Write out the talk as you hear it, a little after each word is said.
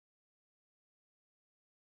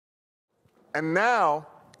And now,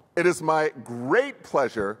 it is my great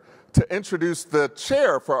pleasure to introduce the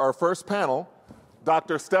chair for our first panel,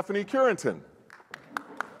 Dr. Stephanie Curenton.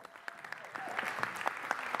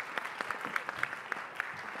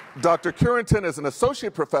 Dr. Curenton is an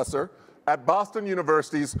associate professor at Boston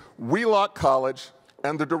University's Wheelock College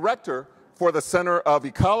and the director for the Center of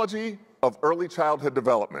Ecology of Early Childhood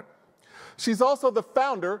Development. She's also the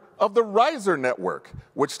founder of the RISER Network,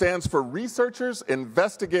 which stands for Researchers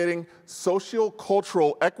Investigating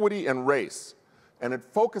Socio-Cultural Equity and Race, and it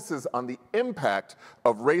focuses on the impact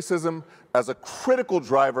of racism as a critical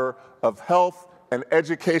driver of health and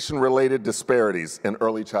education-related disparities in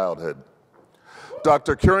early childhood.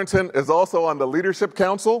 Dr. Curenton is also on the Leadership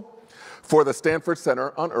Council for the Stanford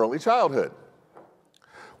Center on Early Childhood.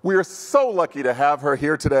 We are so lucky to have her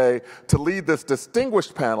here today to lead this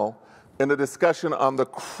distinguished panel in a discussion on the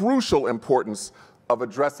crucial importance of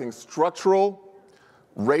addressing structural,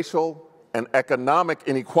 racial, and economic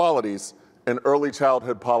inequalities in early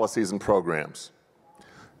childhood policies and programs.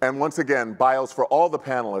 And once again, bios for all the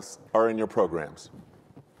panelists are in your programs.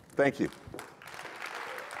 Thank you.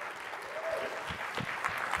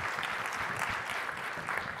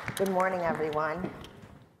 Good morning, everyone.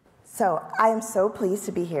 So I am so pleased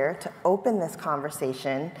to be here to open this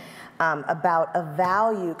conversation about a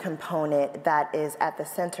value component that is at the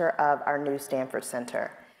center of our new Stanford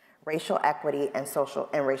Center, racial equity and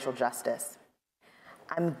racial justice.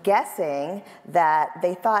 I'm guessing that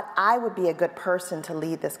they thought I would be a good person to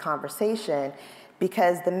lead this conversation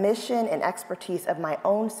because the mission and expertise of my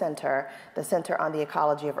own center, the Center on the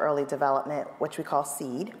Ecology of Early Development, which we call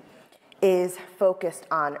SEED, is focused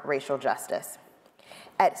on racial justice.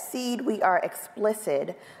 At SEED, we are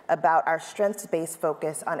explicit about our strengths-based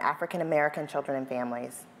focus on African American children and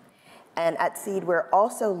families. And at SEED, we're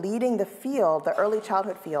also leading the field, the early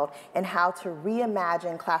childhood field, in how to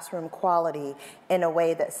reimagine classroom quality in a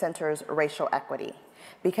way that centers racial equity.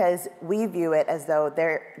 Because we view it as though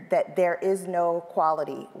there is no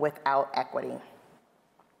quality without equity.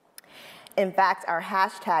 In fact, our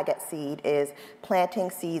hashtag at SEED is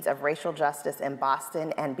planting seeds of racial justice in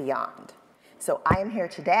Boston and beyond. So I am here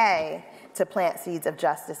today to plant seeds of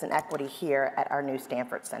justice and equity here at our new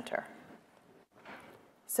Stanford Center.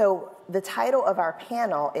 So the title of our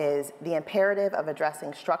panel is The Imperative of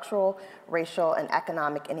Addressing Structural, Racial, and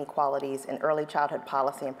Economic Inequalities in Early Childhood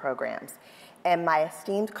Policy and Programs. And my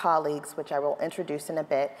esteemed colleagues, which I will introduce in a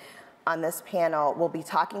bit, on this panel will be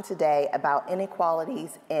talking today about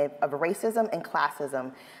inequalities of racism and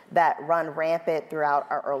classism that run rampant throughout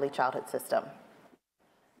our early childhood system.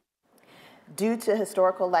 Due to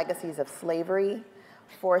historical legacies of slavery,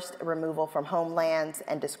 forced removal from homelands,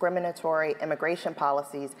 and discriminatory immigration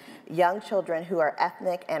policies, young children who are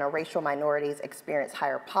ethnic and or racial minorities experience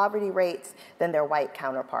higher poverty rates than their white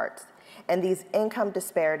counterparts. And these income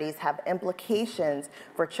disparities have implications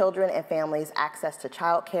for children and families' access to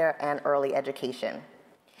childcare and early education.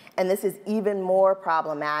 And this is even more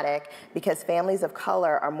problematic because families of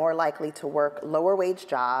color are more likely to work lower wage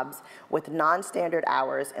jobs with non-standard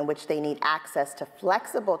hours in which they need access to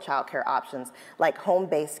flexible childcare options like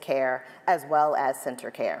home-based care as well as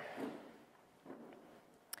center care.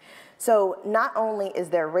 So not only is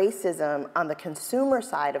there racism on the consumer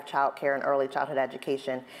side of childcare and early childhood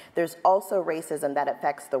education, there's also racism that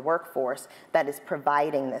affects the workforce that is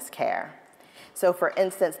providing this care. So for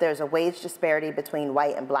instance, there's a wage disparity between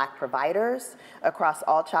white and black providers across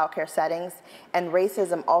all childcare settings, and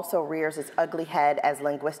racism also rears its ugly head as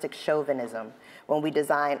linguistic chauvinism when we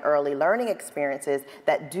design early learning experiences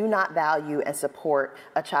that do not value and support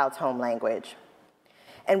a child's home language.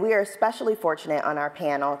 And we are especially fortunate on our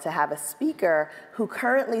panel to have a speaker who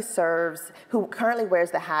currently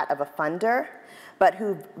wears the hat of a funder, but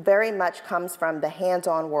who very much comes from the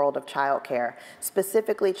hands-on world of childcare,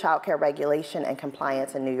 specifically childcare regulation and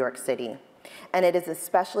compliance in New York City. And it is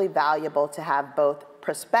especially valuable to have both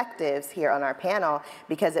perspectives here on our panel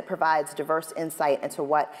because it provides diverse insight into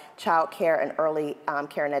what childcare and early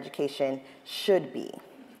care and education should be.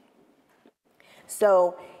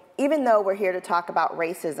 So even though we're here to talk about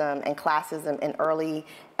racism and classism in early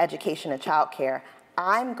education and childcare,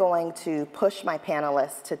 I'm going to push my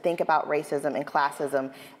panelists to think about racism and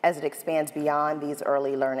classism as it expands beyond these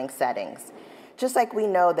early learning settings. Just like we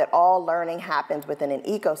know that all learning happens within an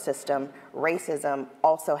ecosystem, racism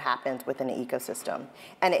also happens within an ecosystem,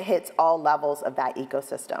 and it hits all levels of that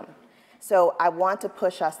ecosystem. So I want to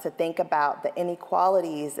push us to think about the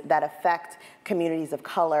inequalities that affect communities of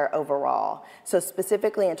color overall. So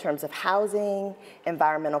specifically in terms of housing,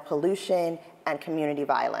 environmental pollution, and community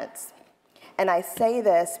violence. And I say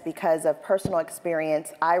this because of personal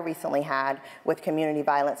experience I recently had with community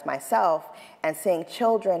violence myself and seeing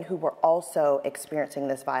children who were also experiencing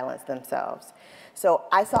this violence themselves. So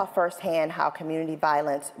I saw firsthand how community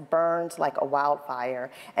violence burns like a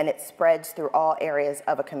wildfire and it spreads through all areas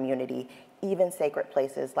of a community, even sacred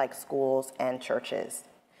places like schools and churches.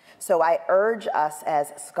 So I urge us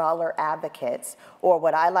as scholar advocates, or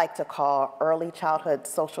what I like to call early childhood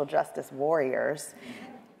social justice warriors,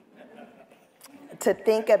 to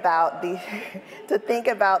think about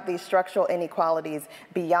these structural inequalities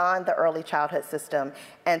beyond the early childhood system,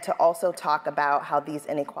 and to also talk about how these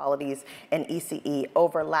inequalities in ECE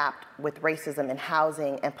overlapped with racism in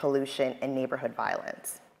housing and pollution and neighborhood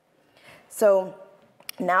violence. So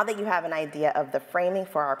now that you have an idea of the framing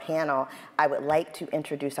for our panel, I would like to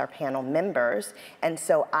introduce our panel members. And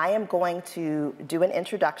so I am going to do an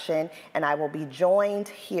introduction, and I will be joined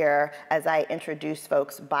here as I introduce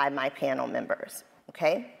folks by my panel members.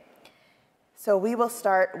 Okay? So we will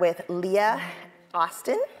start with Leah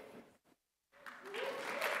Austin.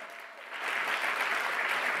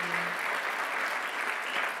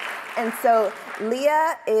 And so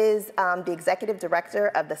Leah is the executive director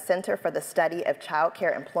of the Center for the Study of Child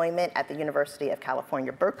Care Employment at the University of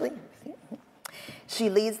California, Berkeley. She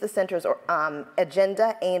leads the center's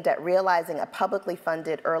agenda aimed at realizing a publicly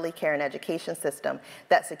funded early care and education system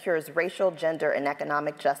that secures racial, gender, and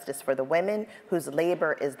economic justice for the women whose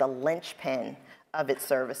labor is the linchpin of its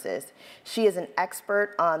services. She is an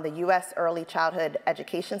expert on the U.S. early childhood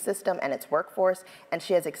education system and its workforce, and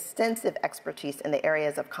she has extensive expertise in the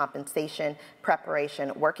areas of compensation,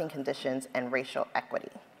 preparation, working conditions, and racial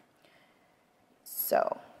equity.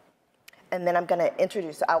 So, and then I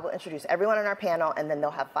will introduce everyone on our panel, and then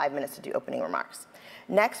they'll have 5 minutes to do opening remarks.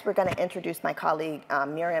 Next, we're gonna introduce my colleague,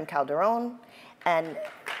 Miriam Calderón, and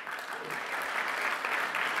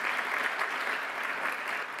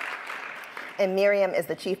Miriam is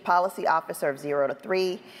the Chief Policy Officer of 0 to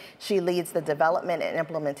 3. She leads the development and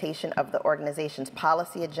implementation of the organization's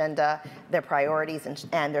policy agenda, their priorities,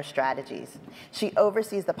 and their strategies. She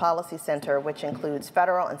oversees the Policy Center, which includes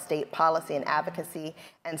federal and state policy and advocacy,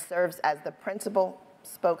 and serves as the principal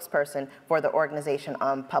spokesperson for the organization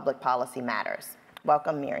on public policy matters.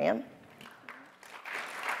 Welcome, Miriam.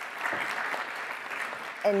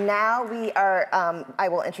 And now I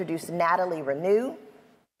will introduce Natalie Renew.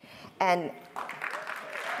 And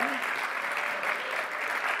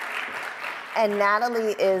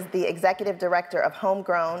Natalie is the executive director of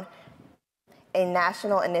Homegrown, a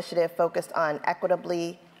national initiative focused on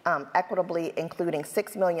equitably including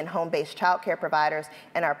 6 million home-based child care providers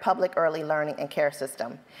in our public early learning and care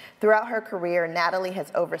system. Throughout her career, Natalie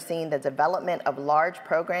has overseen the development of large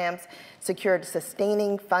programs, secured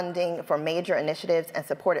sustaining funding for major initiatives, and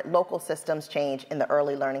supported local systems change in the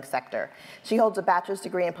early learning sector. She holds a bachelor's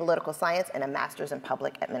degree in political science and a master's in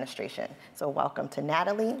public administration. So welcome to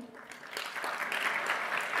Natalie.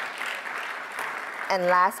 And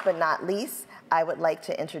last but not least, I would like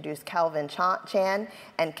to introduce Kelvin Chan,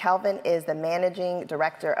 and Kelvin is the managing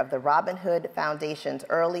director of the Robin Hood Foundation's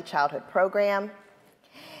Early Childhood Program.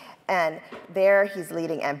 And there he's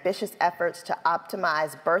leading ambitious efforts to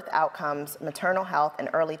optimize birth outcomes, maternal health, and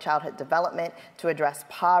early childhood development to address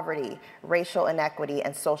poverty, racial inequity,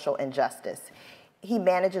 and social injustice. He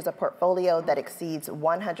manages a portfolio that exceeds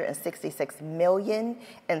 $166 million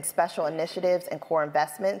in special initiatives and core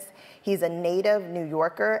investments. He's a native New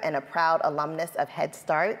Yorker and a proud alumnus of Head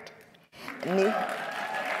Start, New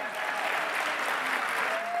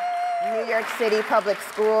York City Public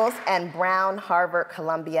Schools, and Brown, Harvard,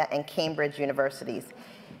 Columbia, and Cambridge universities.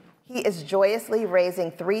 He is joyously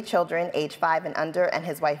raising 3 children, age 5 and under, and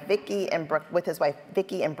his wife Vicky with his wife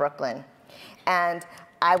Vicky in Brooklyn. And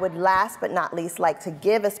I would last but not least like to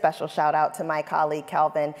give a special shout out to my colleague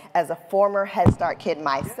Kelvin, as a former Head Start kid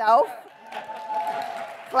myself,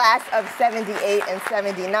 class of 78 and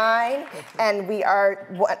 79, and we are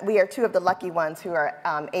 2 of the lucky ones who are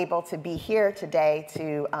able to be here today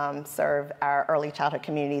to serve our early childhood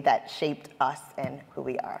community that shaped us and who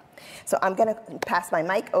we are. So I'm gonna pass my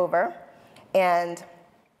mic over, and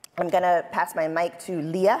I'm gonna pass my mic to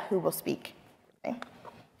Leah, who will speak. Okay.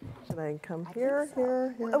 Should I come here?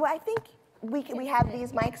 Oh, I think we have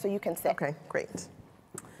these mics, so you can sit. Okay, great.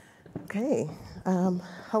 Okay,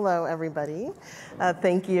 hello everybody.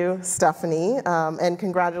 Thank you, Stephanie, and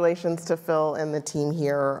congratulations to Phil and the team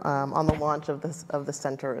here on the launch of the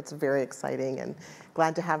center. It's very exciting, and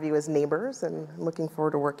glad to have you as neighbors, and looking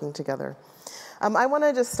forward to working together. I want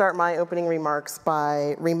to just start my opening remarks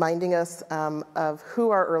by reminding us of who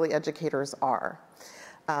our early educators are.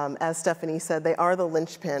 As Stephanie said, they are the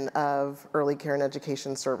linchpin of early care and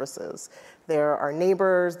education services. There are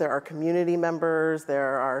neighbors, there are community members,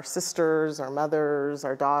 there are sisters, our mothers,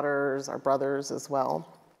 our daughters, our brothers as well.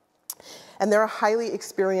 And they're a highly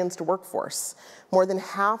experienced workforce. More than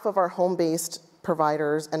half of our home-based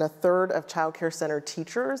providers and a third of child care center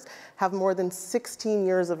teachers have more than 16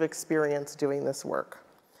 years of experience doing this work.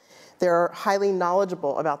 They're highly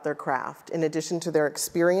knowledgeable about their craft. In addition to their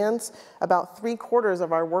experience, about 3/4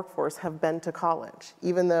 of our workforce have been to college,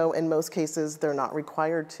 even though in most cases they're not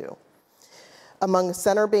required to. Among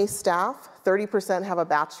center-based staff, 30% have a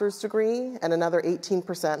bachelor's degree and another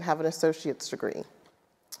 18% have an associate's degree.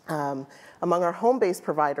 Among our home-based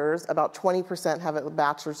providers, about 20% have a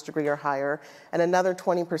bachelor's degree or higher, and another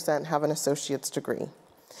 20% have an associate's degree.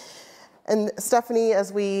 And Stephanie,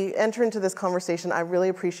 as we enter into this conversation, I really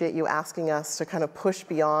appreciate you asking us to kind of push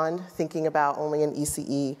beyond thinking about only an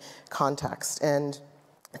ECE context and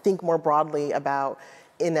think more broadly about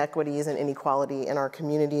inequities and inequality in our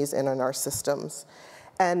communities and in our systems.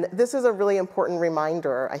 And this is a really important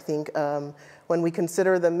reminder, I think, when we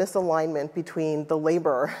consider the misalignment between the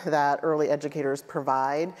labor that early educators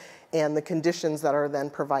provide and the conditions that are then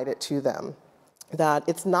provided to them. That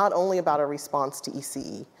it's not only about a response to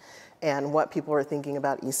ECE and what people are thinking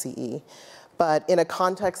about ECE, but in a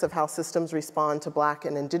context of how systems respond to Black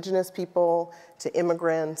and Indigenous people, to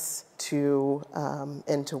immigrants,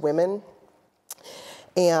 and to women.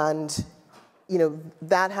 And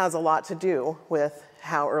that has a lot to do with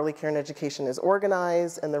how early care and education is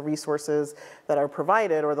organized and the resources that are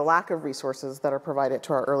provided, or the lack of resources that are provided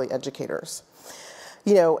to our early educators.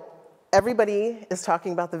 Everybody is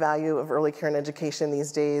talking about the value of early care and education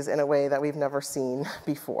these days in a way that we've never seen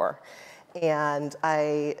before. And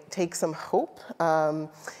I take some hope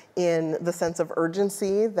in the sense of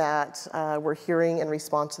urgency that we're hearing in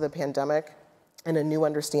response to the pandemic and a new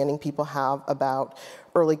understanding people have about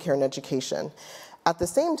early care and education. At the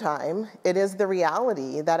same time, it is the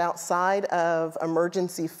reality that outside of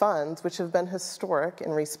emergency funds, which have been historic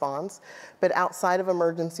in response, but outside of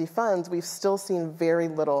emergency funds, we've still seen very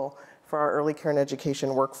little for our early care and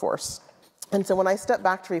education workforce. And so when I step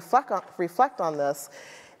back to reflect on this,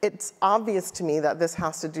 it's obvious to me that this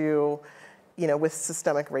has to do with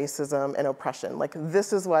systemic racism and oppression. Like,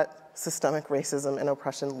 this is what systemic racism and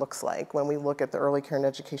oppression looks like when we look at the early care and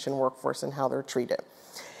education workforce and how they're treated.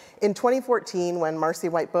 In 2014, when Marcy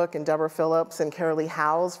White Book and Deborah Phillips and Carolee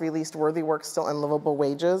Howes released Worthy Work, Still Unlivable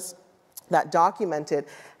Wages, that documented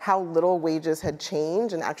how little wages had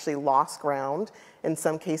changed and actually lost ground in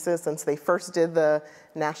some cases since they first did the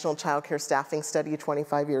National Child Care Staffing Study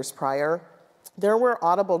 25 years prior. There were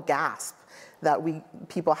audible gasps that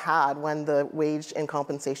people had when the wage and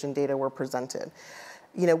compensation data were presented.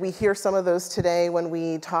 We hear some of those today when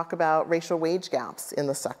we talk about racial wage gaps in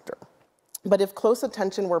the sector. But if close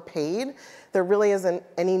attention were paid, there really isn't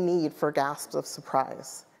any need for gasps of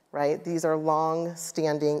surprise, right? These are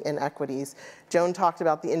long-standing inequities. Joan talked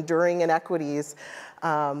about the enduring inequities.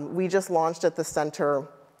 We just launched at the center,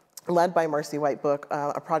 led by Marcy White Book,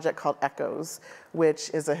 a project called Echoes, which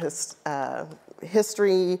is a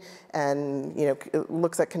history and it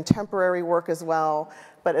looks at contemporary work as well.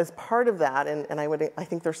 But as part of that, and I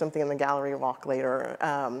think there's something in the gallery walk later,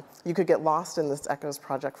 you could get lost in this Echoes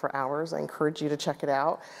project for hours. I encourage you to check it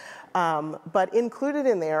out. But included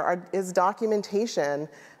in there is documentation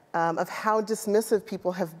of how dismissive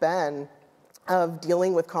people have been of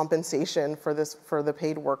dealing with compensation for the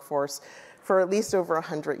paid workforce for at least over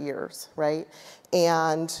 100 years, right?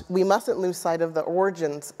 And we mustn't lose sight of the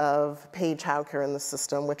origins of paid childcare in the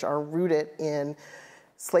system, which are rooted in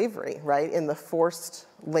slavery, right? In the forced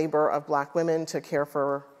labor of Black women to care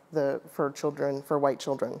for children, for white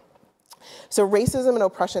children. So racism and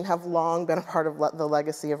oppression have long been a part of the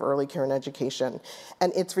legacy of early care and education,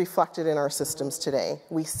 and it's reflected in our systems today.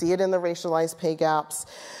 We see it in the racialized pay gaps.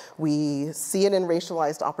 We see it in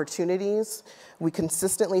racialized opportunities. We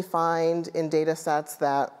consistently find in data sets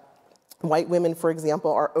that white women, for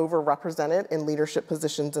example, are overrepresented in leadership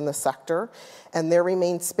positions in the sector, and there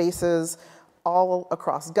remain spaces all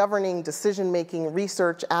across governing, decision-making,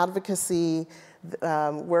 research, advocacy,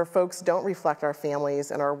 where folks don't reflect our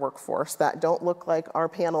families and our workforce, that don't look like our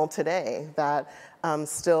panel today, that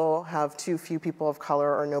still have too few people of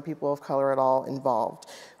color or no people of color at all involved.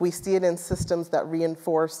 We see it in systems that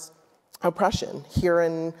reinforce oppression. Here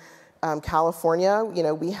in California,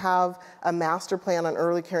 we have a master plan on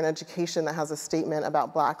early care and education that has a statement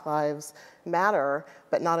about Black Lives Matter,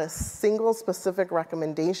 but not a single specific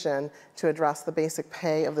recommendation to address the basic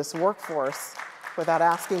pay of this workforce without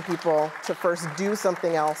asking people to first do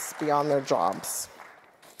something else beyond their jobs.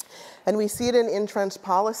 And we see it in entrenched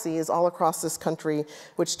policies all across this country,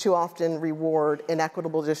 which too often reward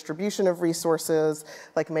inequitable distribution of resources,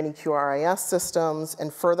 like many QRIS systems,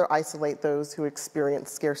 and further isolate those who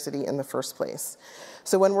experience scarcity in the first place.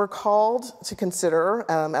 So when we're called to consider,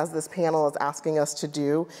 as this panel is asking us to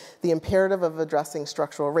do, the imperative of addressing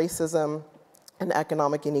structural racism and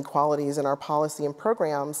economic inequalities in our policy and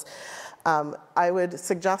programs, I would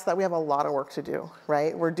suggest that we have a lot of work to do,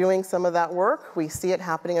 right? We're doing some of that work. We see it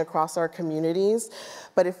happening across our communities.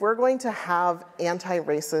 But if we're going to have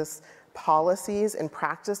anti-racist policies and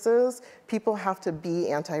practices, people have to be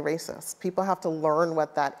anti-racist. People have to learn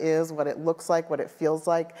what that is, what it looks like, what it feels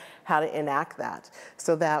like, how to enact that,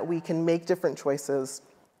 so that we can make different choices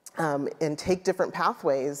and take different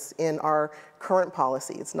pathways in our current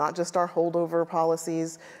policies, not just our holdover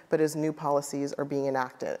policies, but as new policies are being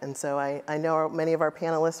enacted. And so I know many of our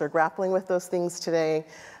panelists are grappling with those things today,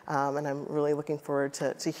 and I'm really looking forward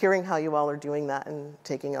to hearing how you all are doing that and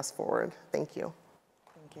taking us forward. Thank you.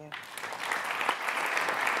 Thank you.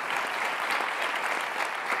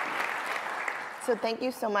 So thank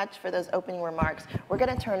you so much for those opening remarks. We're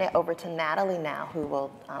going to turn it over to Natalie now, who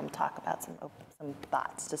will talk about some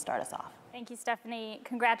thoughts to start us off. Thank you, Stephanie.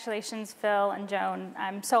 Congratulations, Phil and Joan.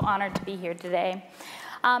 I'm so honored to be here today.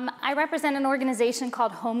 I represent an organization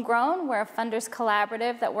called Homegrown. We're a funders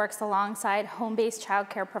collaborative that works alongside home-based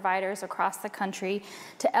childcare providers across the country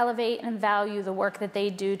to elevate and value the work that they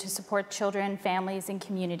do to support children, families, and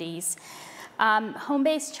communities.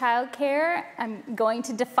 Home-based childcare, I'm going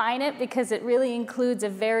to define it because it really includes a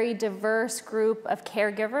very diverse group of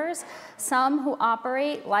caregivers, some who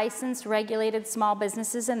operate licensed, regulated small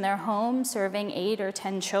businesses in their home, serving 8 or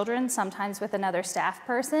 10 children, sometimes with another staff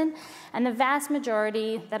person, and the vast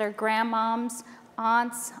majority that are grandmoms,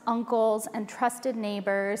 aunts, uncles, and trusted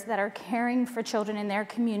neighbors that are caring for children in their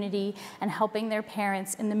community and helping their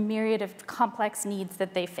parents in the myriad of complex needs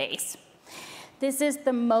that they face. This is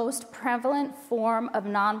the most prevalent form of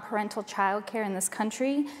non-parental childcare in this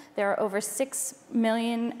country. There are over 6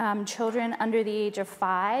 million children under the age of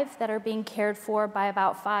 5 that are being cared for by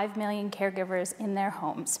about 5 million caregivers in their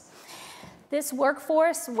homes. This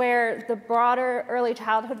workforce, where the broader early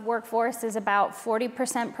childhood workforce is about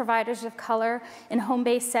 40% providers of color, in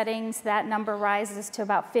home-based settings, that number rises to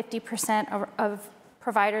about 50% of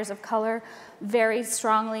providers of color, very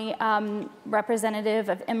strongly representative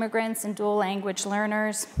of immigrants and dual language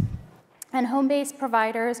learners. And home-based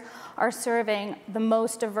providers are serving the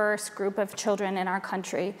most diverse group of children in our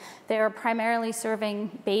country. They are primarily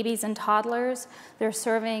serving babies and toddlers. They're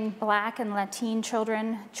serving Black and Latine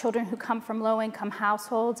children, children who come from low-income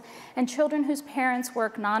households, and children whose parents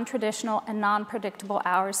work non-traditional and non-predictable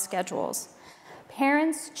hours schedules.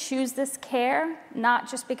 Parents choose this care not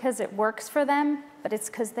just because it works for them, but it's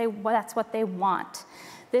because that's what they want.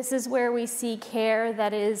 This is where we see care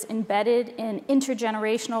that is embedded in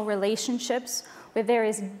intergenerational relationships, where there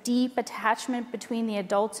is deep attachment between the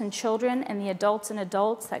adults and children and the adults and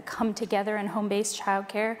adults that come together in home-based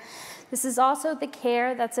childcare. This is also the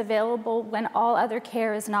care that's available when all other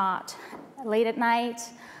care is not, late at night,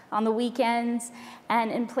 on the weekends,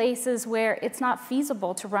 and in places where it's not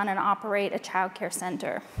feasible to run and operate a childcare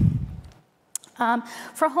center.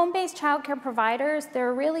 For home-based childcare providers, there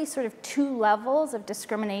are really sort of 2 levels of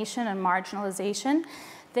discrimination and marginalization.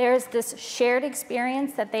 There's this shared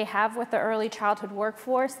experience that they have with the early childhood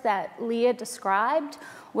workforce that Leah described,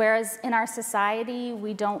 whereas in our society,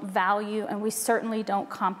 we don't value and we certainly don't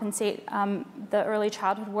compensate the early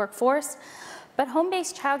childhood workforce. But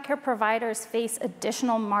home-based childcare providers face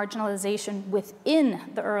additional marginalization within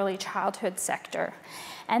the early childhood sector.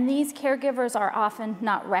 And these caregivers are often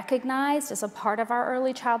not recognized as a part of our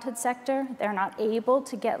early childhood sector. They're not able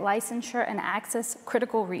to get licensure and access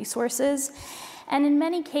critical resources. And in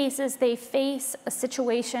many cases, they face a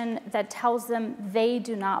situation that tells them they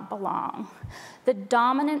do not belong. The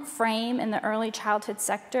dominant frame in the early childhood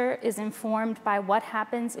sector is informed by what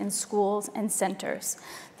happens in schools and centers.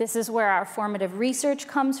 This is where our formative research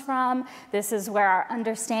comes from. This is where our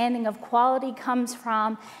understanding of quality comes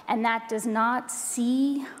from. And that does not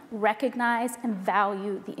see, recognize, and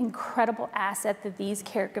value the incredible asset that these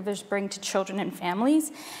caregivers bring to children and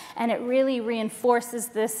families. And it really reinforces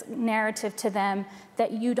this narrative to them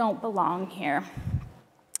that you don't belong here.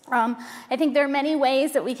 I think there are many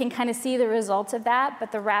ways that we can kind of see the results of that,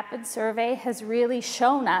 but the rapid survey has really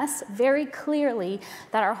shown us very clearly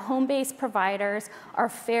that our home-based providers are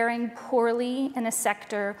faring poorly in a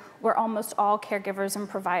sector where almost all caregivers and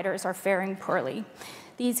providers are faring poorly.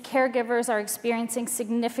 These caregivers are experiencing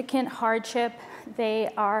significant hardship.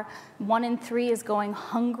 1 in 3 is going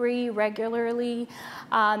hungry regularly.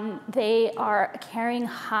 They are carrying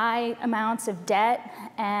high amounts of debt,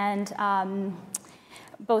 and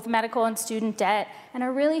both medical and student debt, and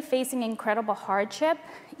are really facing incredible hardship.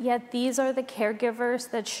 Yet these are the caregivers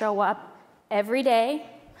that show up every day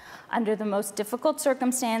under the most difficult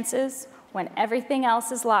circumstances, when everything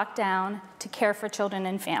else is locked down, to care for children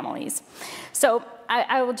and families. So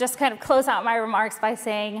I will just kind of close out my remarks by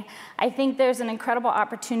saying I think there's an incredible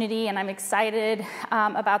opportunity, and I'm excited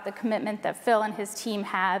about the commitment that Phil and his team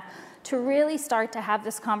have to really start to have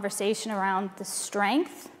this conversation around the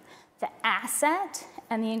strength, the asset,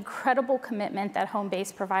 and the incredible commitment that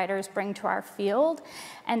home-based providers bring to our field,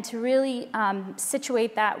 and to really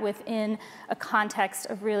situate that within a context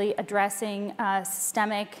of really addressing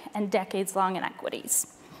systemic and decades-long inequities.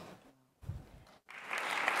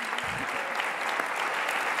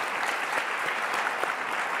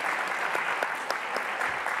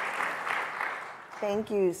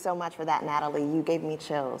 Thank you so much for that, Natalie. You gave me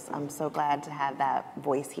chills. I'm so glad to have that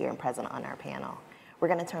voice here and present on our panel. We're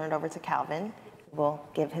going to turn it over to Kelvin, who will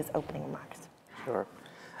give his opening remarks. Sure.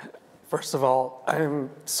 First of all,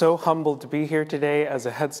 I'm so humbled to be here today as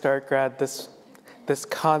a Head Start grad. This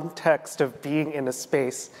context of being in a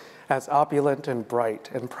space as opulent and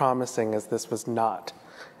bright and promising as this was not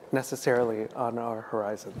necessarily on our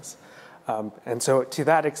horizons. And so to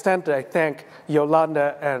that extent, I thank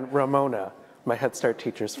Yolanda and Ramona, my Head Start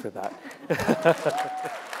teachers, for that.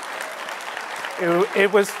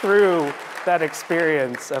 It was through that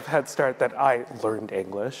experience of Head Start that I learned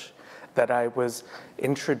English, that I was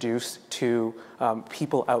introduced to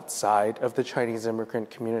people outside of the Chinese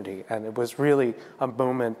immigrant community. And it was really a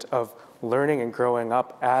moment of learning and growing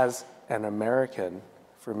up as an American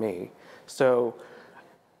for me. So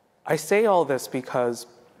I say all this because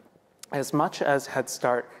as much as Head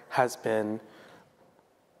Start has been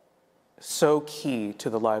so key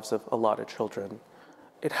to the lives of a lot of children,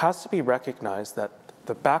 it has to be recognized that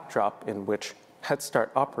the backdrop in which Head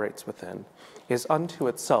Start operates within is unto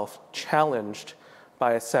itself challenged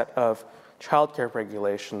by a set of childcare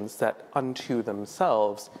regulations that unto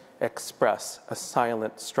themselves express a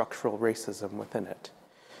silent structural racism within it.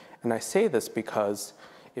 And I say this because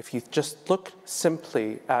if you just look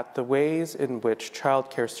simply at the ways in which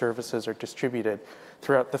childcare services are distributed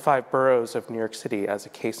throughout the 5 boroughs of New York City as a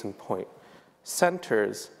case in point,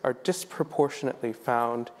 centers are disproportionately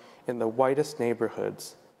found in the whitest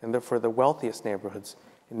neighborhoods and therefore the wealthiest neighborhoods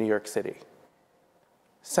in New York City.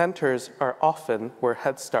 Centers are often where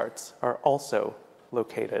Head Starts are also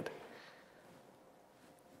located.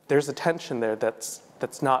 There's a tension there that's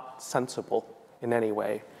not sensible in any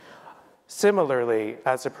way. Similarly,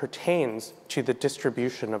 as it pertains to the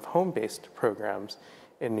distribution of home-based programs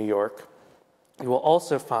in New York, you will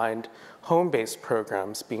also find home-based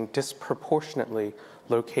programs being disproportionately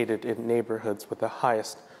located in neighborhoods with the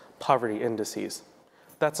highest poverty indices.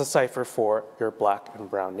 That's a cipher for your Black and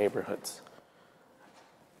brown neighborhoods.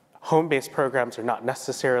 Home-based programs are not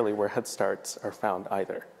necessarily where Head Starts are found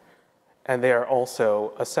either. And they are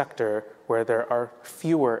also a sector where there are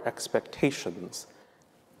fewer expectations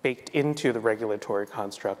baked into the regulatory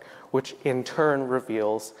construct, which in turn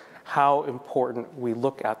reveals how important we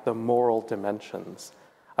look at the moral dimensions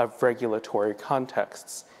of regulatory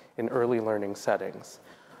contexts in early learning settings.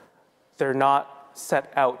 They're not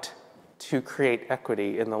set out to create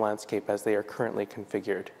equity in the landscape as they are currently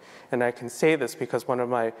configured. And I can say this because one of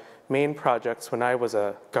my main projects when I was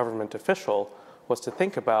a government official was to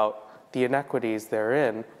think about the inequities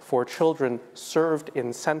therein for children served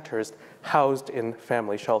in centers housed in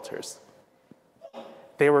family shelters.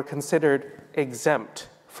 They were considered exempt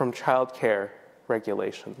from childcare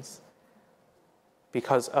regulations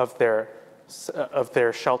because of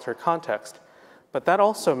their shelter context. But that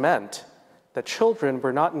also meant that children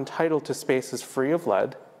were not entitled to spaces free of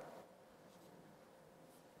lead,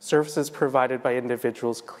 services provided by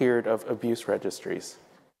individuals cleared of abuse registries.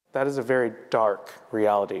 That is a very dark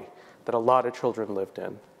reality that a lot of children lived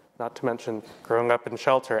in. Not to mention growing up in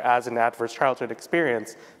shelter as an adverse childhood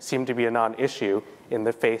experience seemed to be a non-issue in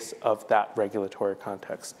the face of that regulatory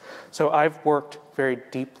context. So I've worked very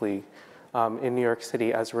deeply in New York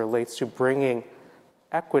City as it relates to bringing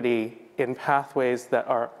equity in pathways that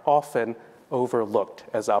are often overlooked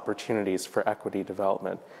as opportunities for equity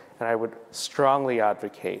development. And I would strongly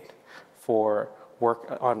advocate for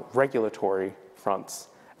work on regulatory fronts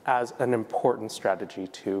as an important strategy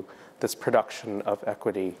to this production of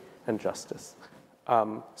equity and justice.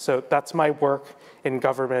 So that's my work in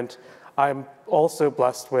government. I'm also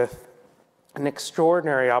blessed with an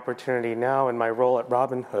extraordinary opportunity now in my role at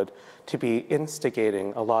Robin Hood to be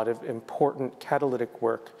instigating a lot of important catalytic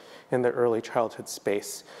work in the early childhood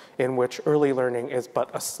space, in which early learning is but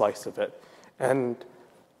a slice of it. And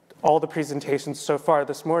all the presentations so far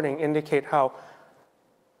this morning indicate how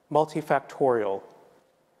multifactorial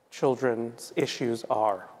children's issues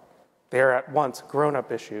are. They're at once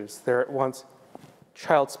grown-up issues, they're at once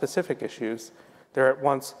child-specific issues, they're at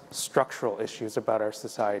once structural issues about our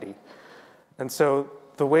society. And so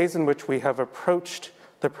the ways in which we have approached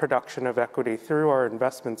the production of equity through our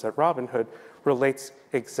investments at Robin Hood relates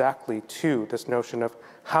exactly to this notion of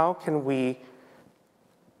how can we,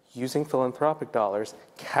 using philanthropic dollars,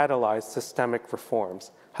 catalyze systemic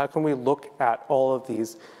reforms? How can we look at all of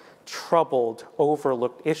these troubled,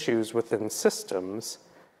 overlooked issues within systems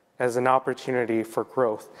as an opportunity for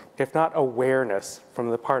growth, if not awareness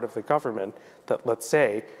from the part of the government that, let's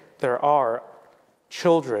say, there are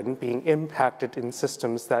children being impacted in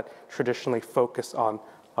systems that traditionally focus on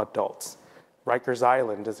adults. Rikers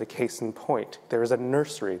Island is a case in point. There is a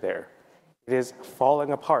nursery there. It is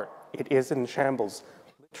falling apart. It is in shambles,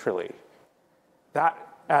 literally. That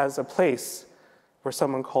as a place where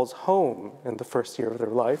someone calls home in the first year of their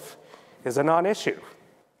life is a non-issue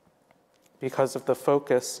because of the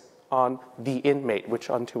focus on the inmate, which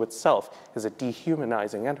unto itself is a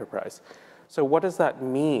dehumanizing enterprise. So what does that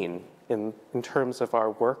mean in terms of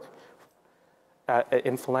our work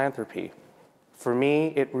in philanthropy? For me,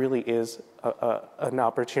 it really is an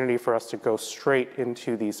opportunity for us to go straight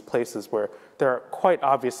into these places where there are quite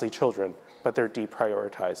obviously children, but they're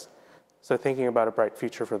deprioritized. So thinking about a bright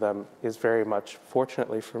future for them is very much,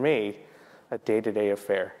 fortunately for me, a day-to-day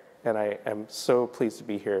affair. And I am so pleased to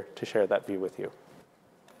be here to share that view with you.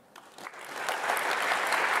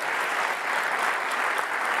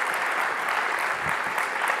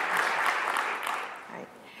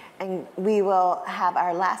 And we will have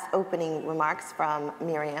our last opening remarks from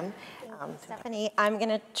Miriam. Stephanie, I'm going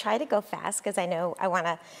to try to go fast because I know I want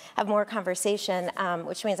to have more conversation,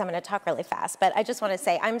 which means I'm going to talk really fast. But I just want to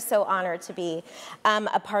say I'm so honored to be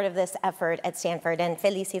a part of this effort at Stanford, and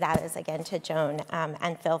felicidades again to Joan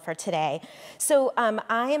and Phil for today. So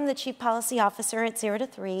I am the Chief Policy Officer at 0 to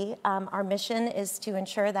 3. Our mission is to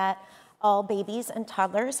ensure that all babies and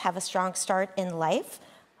toddlers have a strong start in life.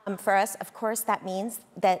 For us, of course, that means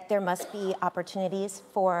that there must be opportunities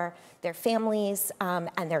for their families and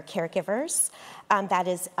their caregivers. That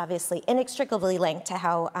is obviously inextricably linked to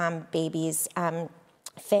how babies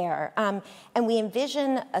fare. And we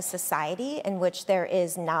envision a society in which there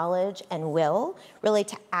is knowledge and will really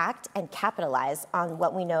to act and capitalize on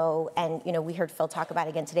what we know. And we heard Phil talk about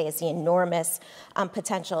again today is the enormous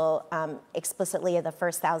potential explicitly of the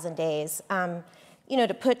first 1,000 days.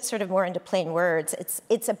 To put sort of more into plain words,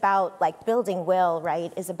 it's about like building will,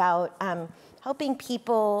 right? Is about helping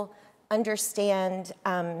people understand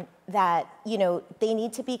that they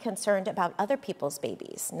need to be concerned about other people's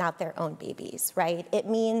babies, not their own babies, right? It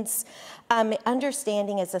means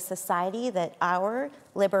understanding as a society that our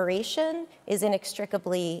liberation is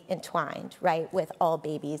inextricably entwined, right, with all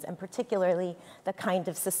babies, and particularly the kind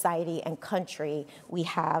of society and country we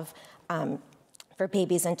have for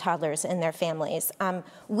babies and toddlers and their families.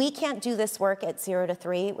 We can't do this work at 0 to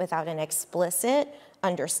 3 without an explicit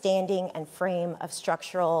understanding and frame of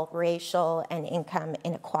structural, racial, and income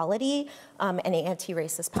inequality and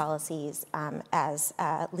anti-racist policies, as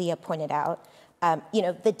Leah pointed out.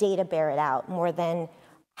 The data bear it out. More than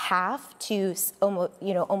half to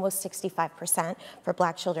almost 65% for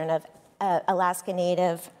Black children of Alaska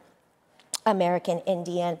Native, American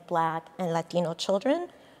Indian, Black, and Latino children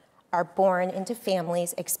are born into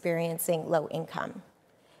families experiencing low income.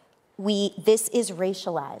 This is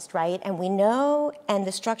racialized, right? And we know, and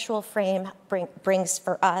the structural frame brings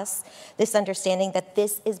for us this understanding that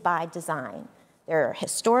this is by design. There are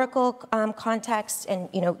historical contexts, and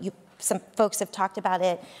some folks have talked about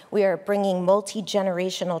it. We are bringing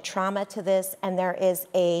multi-generational trauma to this, and there is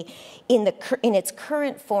in its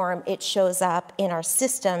current form, it shows up in our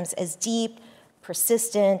systems as deep,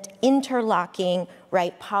 persistent, interlocking,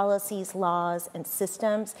 right, policies, laws, and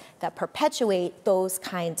systems that perpetuate those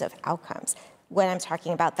kinds of outcomes. What I'm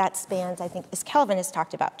talking about, that spans, I think, as Kelvin has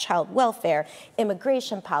talked about, child welfare,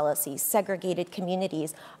 immigration policies, segregated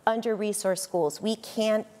communities, under-resourced schools. We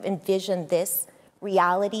can't envision this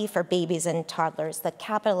reality for babies and toddlers, the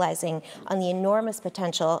capitalizing on the enormous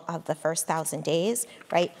potential of the first 1,000 days,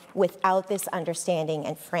 right, without this understanding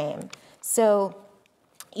and frame. So,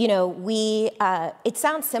 it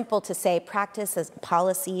sounds simple to say practice as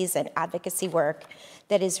policies and advocacy work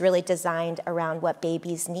that is really designed around what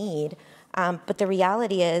babies need. But the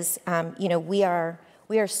reality is, we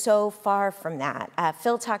We are so far from that.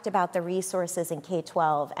 Phil talked about the resources in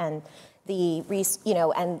K-12 and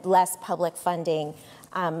and less public funding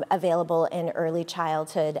available in early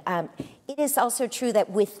childhood. It is also true that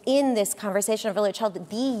within this conversation of early childhood,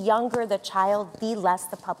 the younger the child, the less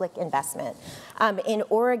the public investment. In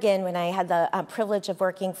Oregon, when I had the privilege of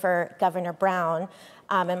working for Governor Brown,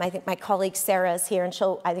 and I think my colleague Sarah's here, and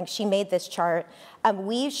I think she made this chart.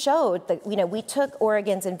 We showed that, we took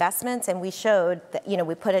Oregon's investments and we showed that,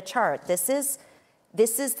 we put a chart. This is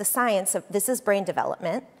the science of, this is brain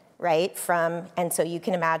development, right? And so you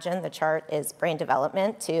can imagine the chart is brain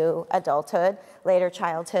development to adulthood, later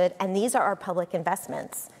childhood, and these are our public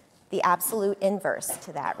investments, the absolute inverse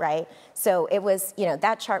to that, right? So it was,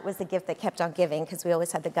 that chart was the gift that kept on giving, because we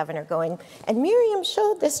always had the governor going, and Miriam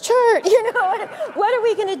showed this chart, what are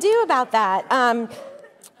we gonna do about that?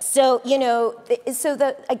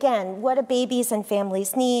 Again, what do babies and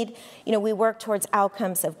families need? We work towards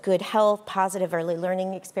outcomes of good health, positive early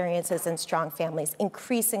learning experiences, and strong families.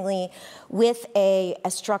 Increasingly, with a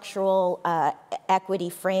structural equity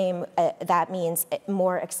frame, that means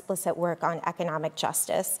more explicit work on economic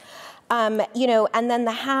justice. And then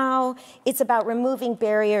the how, it's about removing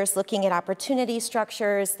barriers, looking at opportunity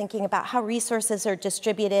structures, thinking about how resources are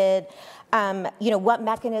distributed, what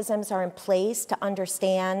mechanisms are in place to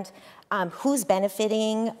understand who's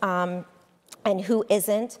benefiting and who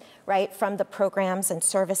isn't, right, from the programs and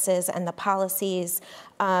services and the policies.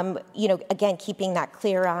 Again, keeping that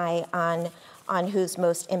clear eye on who's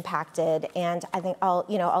most impacted. And I think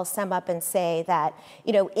I'll sum up and say that,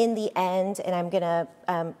 in the end, and I'm going to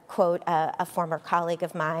quote a former colleague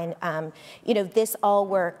of mine, this all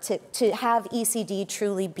work to have ECD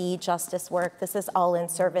truly be justice work. This is all in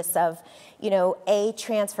service of, a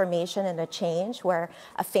transformation and a change where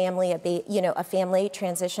a family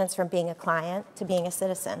transitions from being a client to being a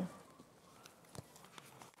citizen.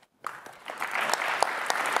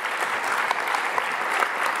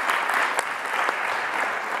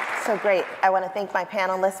 So great. I want to thank my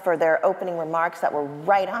panelists for their opening remarks that were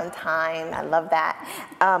right on time. I love that.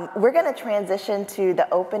 We're going to transition to the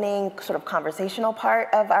opening sort of conversational part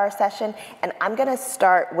of our session, and I'm going to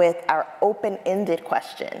start with our open-ended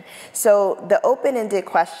question. So the open-ended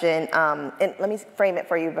question, and let me frame it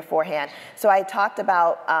for you beforehand. So I talked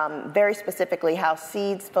about very specifically how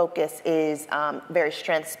SEED's focus is very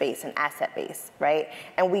strengths-based and asset-based, right?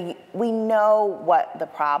 And we know what the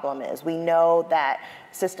problem is. We know that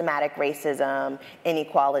systematic racism,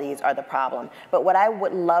 inequalities are the problem. But what I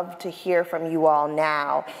would love to hear from you all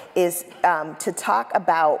now is to talk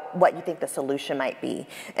about what you think the solution might be.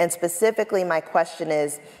 And specifically, my question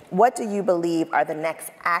is, what do you believe are the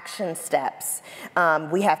next action steps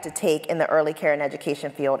we have to take in the early care and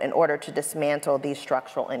education field in order to dismantle these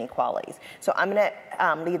structural inequalities? So I'm gonna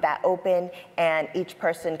leave that open, and each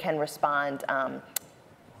person can respond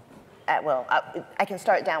at will. I can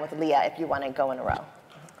start down with Leah if you wanna go in a row.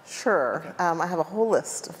 Sure. I have a whole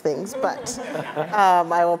list of things, but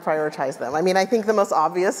I will prioritize them. I mean, I think the most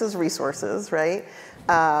obvious is resources, right?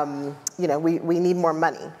 We need more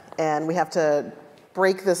money, and we have to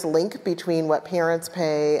break this link between what parents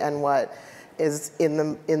pay and what is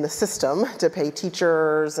in the system to pay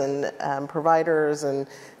teachers and providers and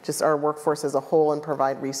just our workforce as a whole, and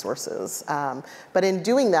provide resources. But in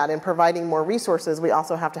doing that and providing more resources, we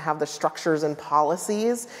also have to have the structures and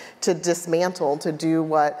policies to dismantle, to do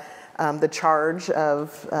what the charge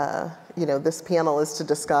of this panel is to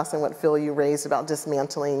discuss, and what Phil, you raised about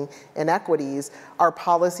dismantling inequities. Our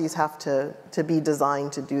policies have to be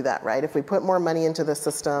designed to do that, right? If we put more money into the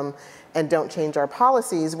system and don't change our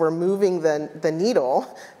policies, we're moving the needle,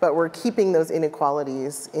 but we're keeping those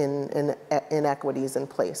inequalities inequities in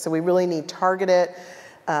place. So we really need targeted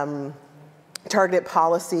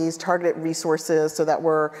policies, targeted resources, so that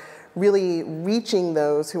we're really reaching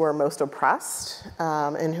those who are most oppressed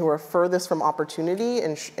and who are furthest from opportunity,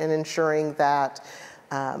 and ensuring that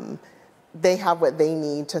they have what they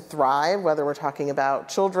need to thrive, whether we're talking about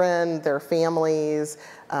children, their families,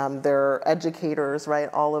 their educators, right?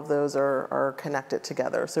 All of those are connected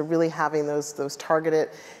together. So really having those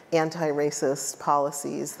targeted anti-racist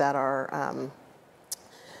policies that are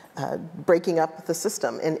breaking up the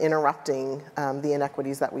system and interrupting the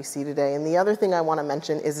inequities that we see today. And the other thing I want to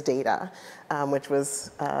mention is data, which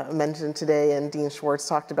was mentioned today, and Dean Schwartz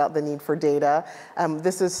talked about the need for data.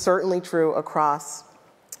 This is certainly true across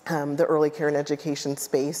the early care and education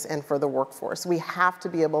space and for the workforce. We have to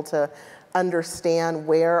be able to understand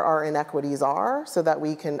where our inequities are so that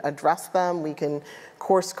we can address them, we can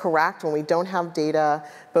course correct when we don't have data,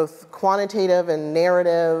 both quantitative and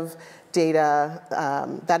narrative data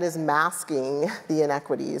that is masking the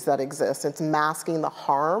inequities that exist. It's masking the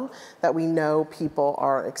harm that we know people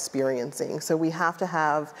are experiencing. So we have to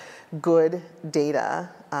have good data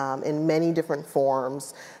in many different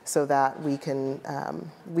forms so that we can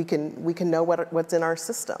know what's in our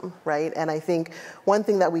system, right? And I think one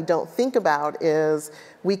thing that we don't think about is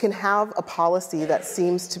we can have a policy that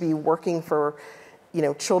seems to be working for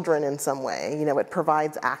children in some way. It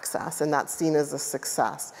provides access, and that's seen as a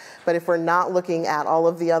success. But if we're not looking at all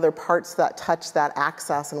of the other parts that touch that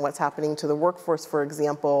access and what's happening to the workforce, for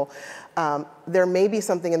example, there may be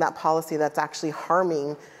something in that policy that's actually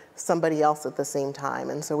harming somebody else at the same time.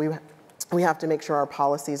 And so we have to make sure our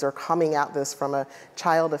policies are coming at this from a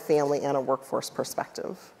child, a family, and a workforce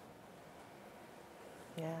perspective.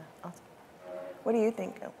 Yeah, awesome. What do you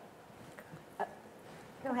think?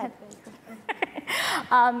 Go ahead.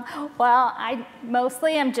 Well, I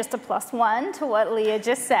mostly am just a +1 to what Leah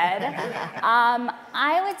just said.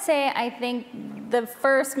 I would say I think the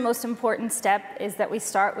first most important step is that we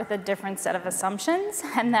start with a different set of assumptions,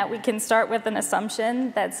 and that we can start with an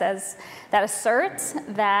assumption that asserts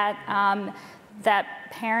that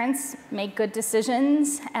that parents make good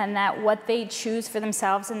decisions and that what they choose for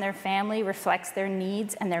themselves and their family reflects their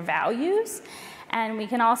needs and their values. And we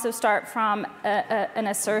can also start from an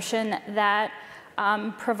assertion that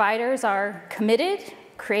providers are committed,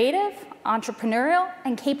 creative, entrepreneurial,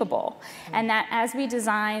 and capable. And that as we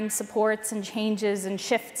design supports and changes and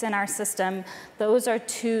shifts in our system, those are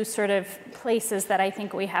two sort of places that I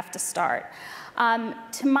think we have to start.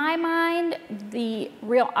 To my mind, the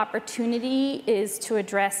real opportunity is to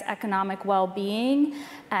address economic well-being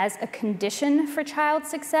as a condition for child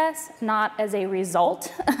success, not as a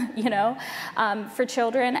result, for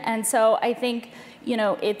children. And so I think,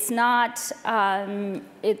 it's not,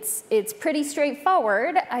 it's pretty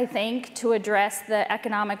straightforward, I think, to address the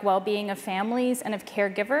economic well-being of families and of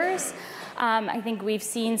caregivers. I think we've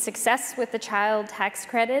seen success with the child tax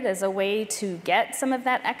credit as a way to get some of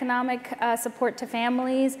that economic support to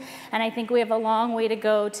families. And I think we have a long way to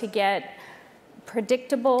go to get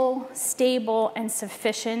predictable, stable, and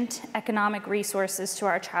sufficient economic resources to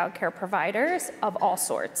our child care providers of all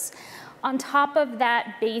sorts. On top of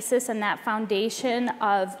that basis and that foundation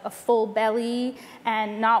of a full belly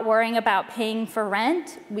and not worrying about paying for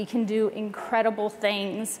rent, we can do incredible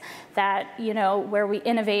things that, where we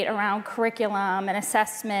innovate around curriculum and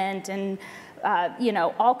assessment and,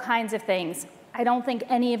 all kinds of things. I don't think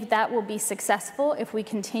any of that will be successful if we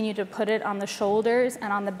continue to put it on the shoulders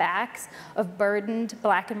and on the backs of burdened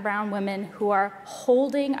Black and brown women who are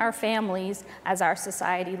holding our families as our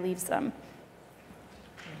society leaves them.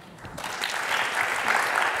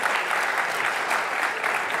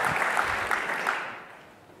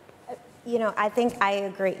 I think I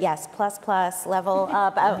agree. Yes, plus, level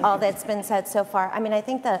up, all that's been said so far. I mean, I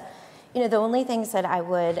think the only things that I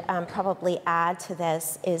would probably add to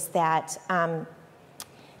this is that,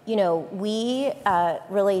 we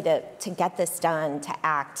really, to get this done, to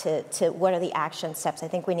act, to what are the action steps, I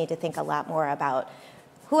think we need to think a lot more about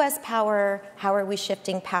who has power, how are we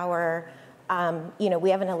shifting power. We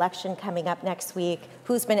have an election coming up next week.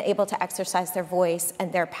 Who's been able to exercise their voice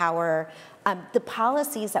and their power? The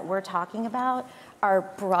policies that we're talking about are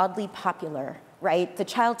broadly popular, right? The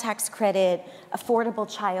child tax credit, affordable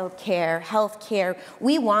child care, health care.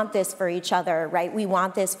 We want this for each other, right? We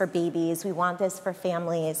want this for babies. We want this for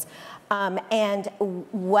families. And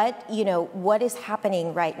what is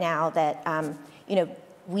happening right now that, that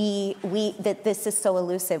this is so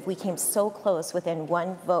elusive. We came so close within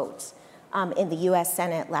one vote in the US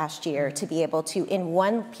Senate last year to be able to, in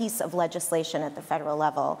one piece of legislation at the federal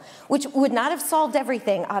level, which would not have solved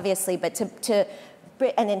everything, obviously, but to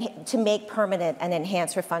make permanent and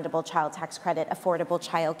enhance refundable child tax credit, affordable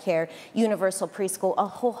child care, universal preschool, a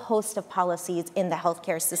whole host of policies in the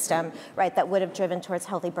healthcare system, right, that would have driven towards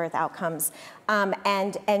healthy birth outcomes.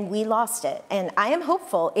 And we lost it. And I am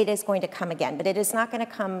hopeful it is going to come again, but it is not going to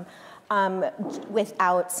come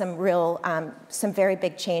without some real, some very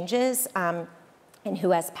big changes in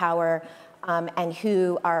who has power and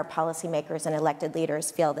who our policymakers and elected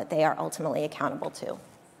leaders feel that they are ultimately accountable to.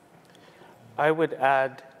 I would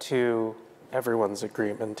add to everyone's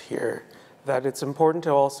agreement here that it's important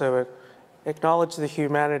to also acknowledge the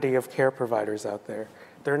humanity of care providers out there.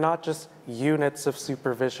 They're not just units of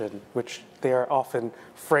supervision, which they are often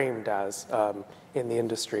framed as in the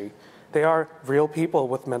industry. They are real people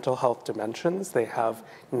with mental health dimensions. They have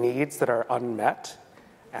needs that are unmet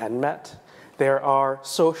and met. There are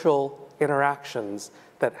social interactions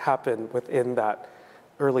that happen within that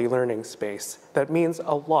early learning space that means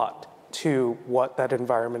a lot to what that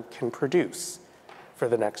environment can produce for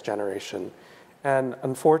the next generation. And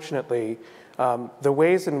unfortunately, the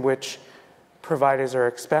ways in which providers are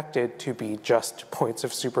expected to be just points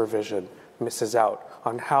of supervision misses out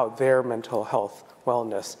on how their mental health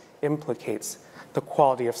wellness implicates the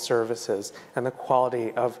quality of services and the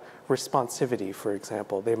quality of responsivity, for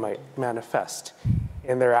example, they might manifest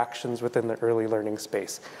in their actions within the early learning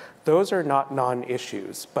space. Those are not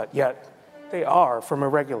non-issues, but yet they are from a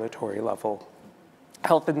regulatory level.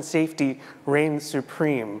 Health and safety reigns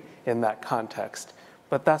supreme in that context,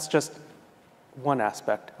 but that's just one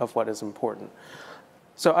aspect of what is important.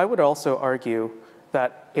 So I would also argue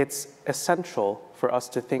that it's essential for us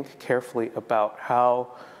to think carefully about how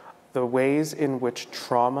the ways in which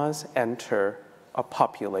traumas enter a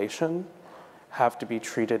population have to be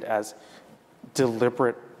treated as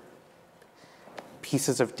deliberate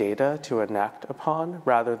pieces of data to enact upon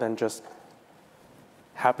rather than just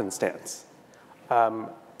happenstance.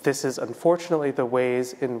 This is unfortunately the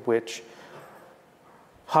ways in which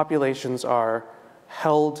populations are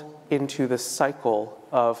held into the cycle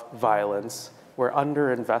of violence where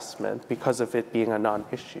underinvestment, because of it being a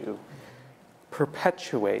non-issue,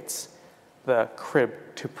 perpetuates the crib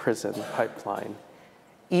to prison pipeline.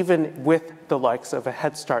 Even with the likes of a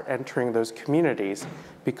Head Start entering those communities,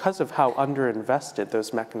 because of how underinvested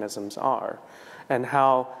those mechanisms are, and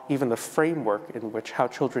how even the framework in which how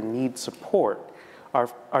children need support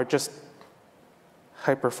are just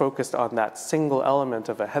hyper-focused on that single element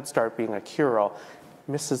of a Head Start being a cure-all,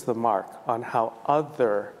 misses the mark on how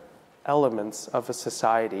other elements of a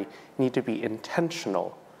society need to be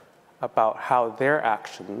intentional about how their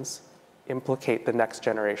actions implicate the next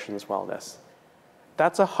generation's wellness.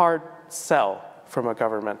 That's a hard sell from a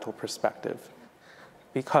governmental perspective,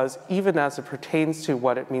 because even as it pertains to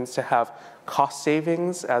what it means to have cost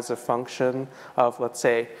savings as a function of, let's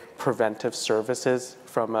say, preventive services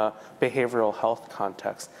from a behavioral health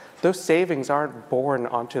context, those savings aren't borne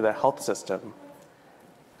onto the health system.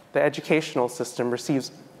 The educational system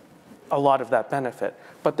receives a lot of that benefit,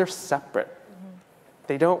 but they're separate. Mm-hmm.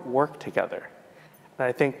 They don't work together. And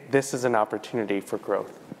I think this is an opportunity for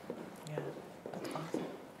growth. Yeah, that's awesome.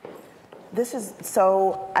 This is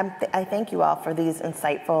so, I thank you all for these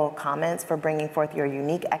insightful comments, for bringing forth your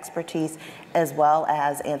unique expertise, as well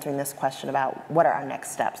as answering this question about what are our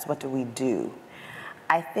next steps, what do we do?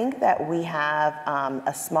 I think that we have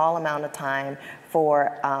a small amount of time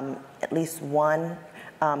for at least one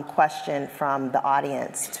question from the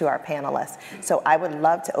audience to our panelists. So I would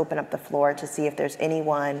love to open up the floor to see if there's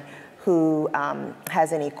anyone who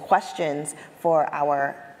has any questions for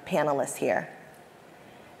our panelists here.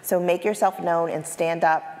 So make yourself known and stand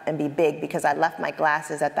up and be big, because I left my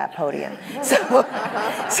glasses at that podium.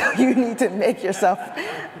 So you need to make yourself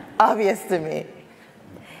obvious to me.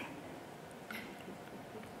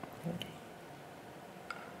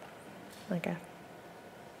 Okay.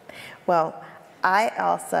 Well, I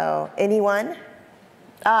also, anyone?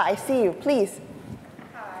 I see you, please.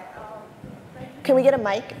 Hi. Can we get a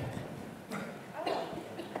mic?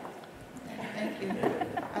 Thank you.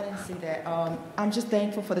 I didn't see that. I'm just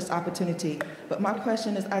thankful for this opportunity. But my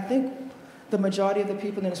question is, I think the majority of the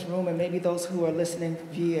people in this room, and maybe those who are listening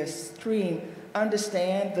via stream,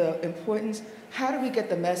 understand the importance. How do we get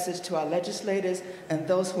the message to our legislators and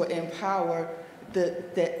those who are in power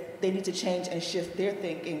that they need to change and shift their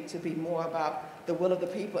thinking to be more about the will of the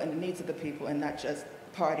people and the needs of the people, and not just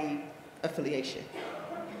party affiliation?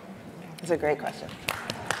 That's a great question.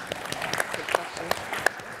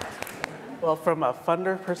 Well, from a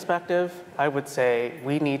funder perspective, I would say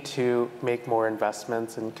we need to make more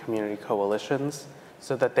investments in community coalitions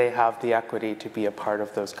so that they have the equity to be a part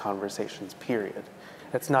of those conversations, period.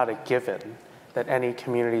 It's not a given that any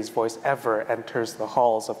community's voice ever enters the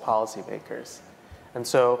halls of policymakers. And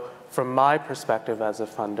so from my perspective as a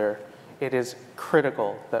funder, it is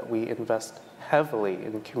critical that we invest heavily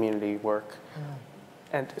in community work.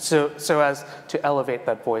 And so as to elevate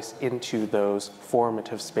that voice into those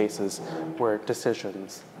formative spaces where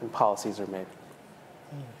decisions and policies are made.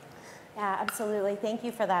 Yeah, absolutely. Thank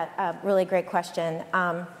you for that really great question.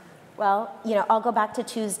 Well, I'll go back to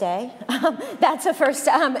Tuesday. That's a first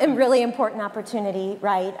and really important opportunity,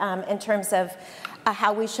 right, in terms of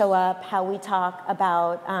how we show up, how we talk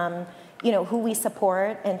about, who we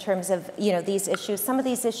support in terms of, these issues. Some of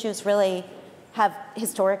these issues really have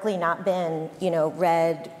historically not been,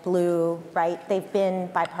 red, blue, right? They've been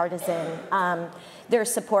bipartisan. There's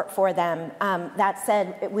support for them. That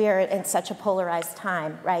said, we are in such a polarized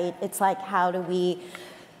time, right? It's like, how do we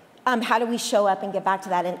show up and get back to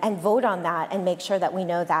that and vote on that and make sure that we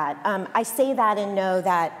know that? I say that and know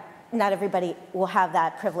that not everybody will have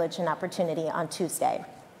that privilege and opportunity on Tuesday.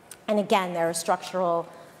 And again, there are structural,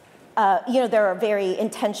 there are very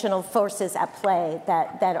intentional forces at play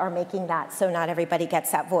that are making that so not everybody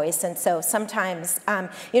gets that voice. And so sometimes,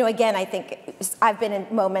 again, I think I've been in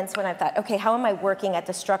moments when I've thought, okay, how am I working at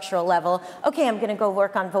the structural level? Okay, I'm going to go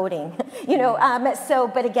work on voting.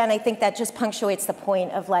 But again, I think that just punctuates the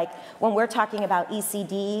point of like, when we're talking about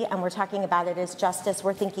ECD and we're talking about it as justice,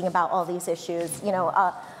 we're thinking about all these issues.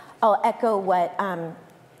 I'll echo what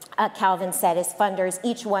Calvin said, as funders,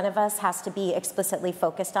 each one of us has to be explicitly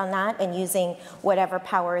focused on that and using whatever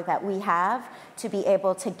power that we have to be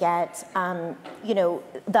able to get,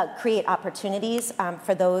 create opportunities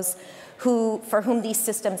for those for whom these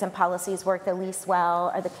systems and policies work the least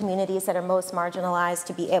well, or the communities that are most marginalized,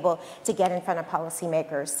 to be able to get in front of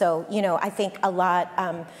policymakers. So, I think a lot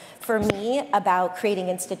for me about creating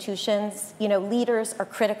institutions, leaders are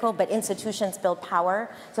critical, but institutions build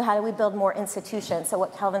power. So how do we build more institutions? So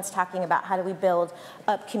what Kelvin's talking about, how do we build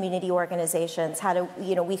up community organizations? How do,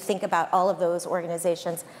 we think about all of those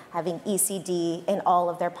organizations having ECD in all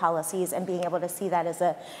of their policies and being able to see that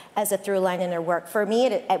as a through line in their work. For me,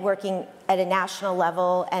 at working at a national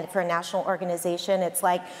level and for a national organization, it's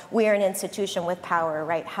like we're an institution with power,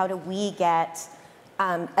 right? How do we get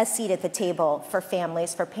a seat at the table for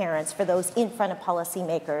families, for parents, for those in front of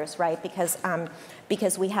policymakers, right?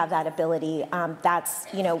 Because we have that ability. That's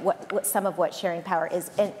what some of what sharing power is,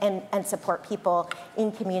 and support people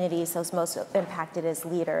in communities, those most impacted as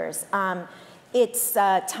leaders. It's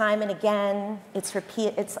time and again. It's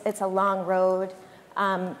repeat. It's a long road.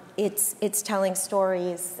 It's telling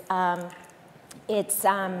stories. It's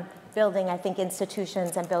building, I think,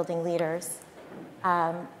 institutions and building leaders.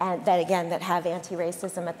 And that have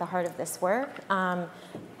anti-racism at the heart of this work, and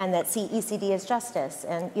that see ECD as justice.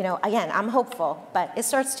 And again, I'm hopeful, but it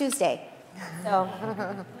starts Tuesday. So.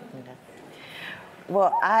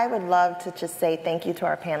 Well, I would love to just say thank you to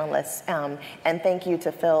our panelists, and thank you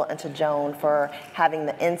to Phil and to Joan for having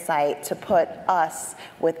the insight to put us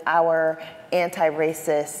with our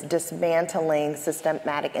anti-racist, dismantling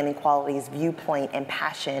systematic inequalities viewpoint and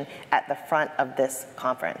passion at the front of this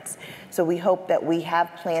conference. So we hope that we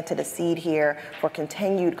have planted a seed here for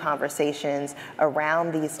continued conversations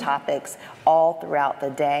around these topics all throughout the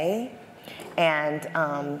day.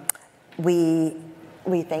 And we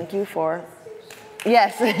thank you for,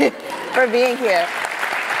 yes, for being here.